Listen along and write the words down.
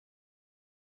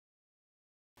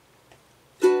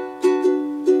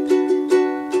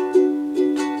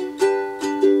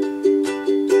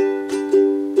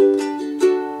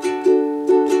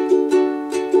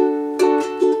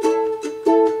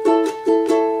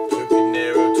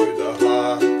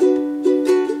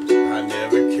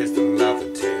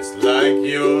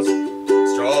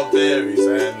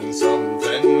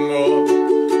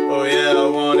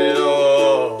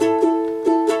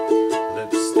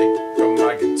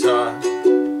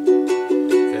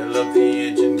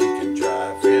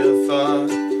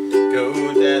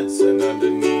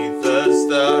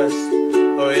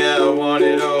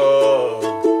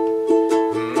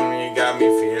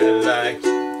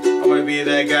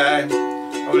guy.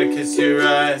 I wanna kiss your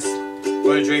eyes,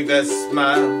 wanna drink that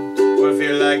smile, wanna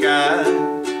feel like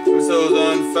my soul's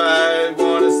on fire.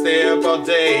 Wanna stay up all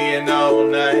day and all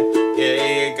night. Yeah,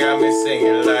 you got me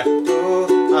singing like,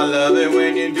 ooh, I love it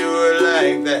when you do it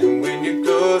like that. And when you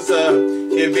close up,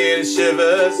 give me the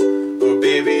shivers. Oh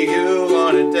baby, you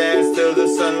wanna dance till the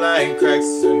sunlight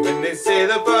cracks. And when they say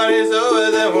the party's over,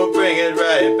 then we'll bring it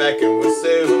right back. And we'll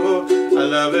say, ooh, I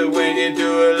love it when you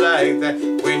do it like that.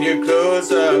 When you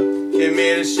close up, give me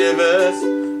the shivers.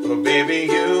 Oh baby,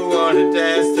 you wanna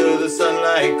dance till the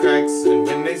sunlight cracks. And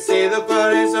when they say the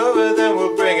party's over, then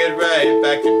we'll bring it right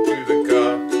back into the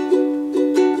car.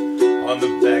 On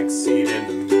the backseat in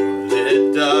the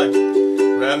moonlit dark,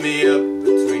 wrap me up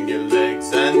between your legs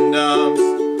and arms.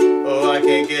 Oh, I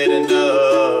can't get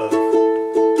enough.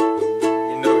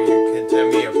 You know you can tear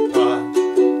me apart.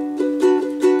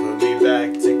 Put me back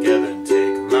together and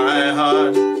take my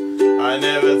heart. I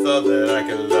never thought that I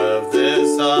could love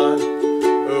this hard.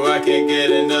 Oh, I can't get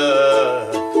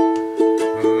enough.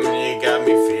 You got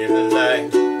me feeling like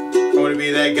I wanna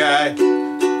be that guy.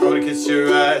 I wanna kiss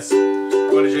your eyes, I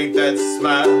wanna drink that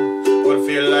smile, I wanna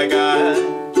feel like I'm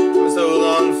so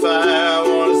on fire. I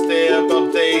wanna stay up all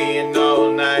day and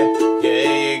all night.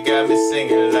 Yeah, you got me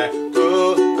singing like,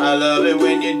 oh, I love it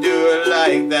when you do it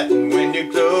like that. And when you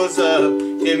close up,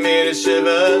 give me the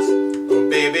shivers. Oh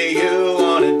baby, you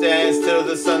wanna dance till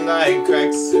the sunlight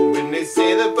cracks. And when they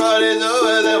say the party's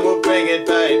over, then we'll bring it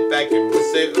right back. And we'll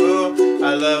say, oh,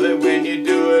 I love it when you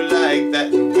do it like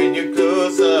that. And when you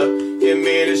close up, give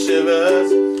me the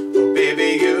shivers. Oh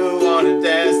baby, you wanna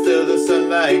dance till the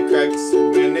sunlight cracks.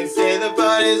 And when they say the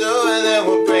party's over, then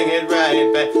we'll bring it right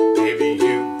back. Baby,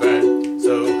 you burn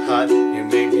so hot, you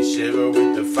make me shiver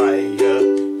with the fire.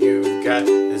 You've got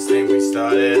this thing we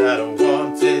started, I don't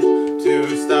want it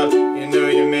to stop. You know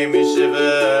you make me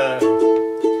shiver.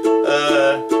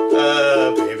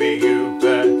 Baby, you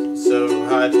burn so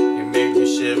hot, you make me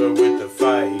shiver with the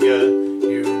fire.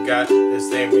 You got this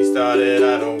thing we started,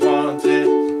 I don't want it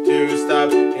to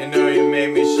stop. You know you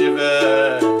make me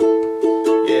shiver.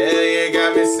 Yeah, you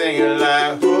got me singing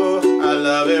like, ooh, I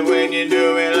love it when you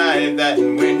do it like that.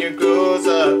 And when you close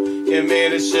up, give me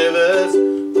the shivers.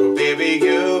 Oh baby,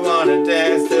 you wanna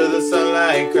dance till the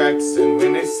sunlight cracks. And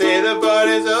when they say the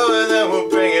party's over, then we'll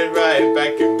bring it right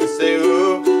back. And we'll say,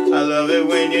 ooh, I love it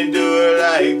when you do it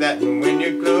like that. And when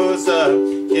you close up,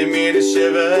 give me the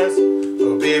shivers.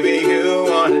 Oh baby, you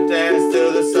wanna dance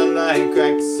till the sunlight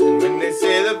cracks. And when they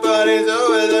say the party's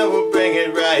over, then we'll bring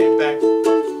it right back.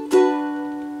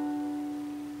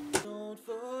 Don't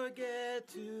forget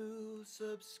to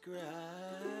subscribe.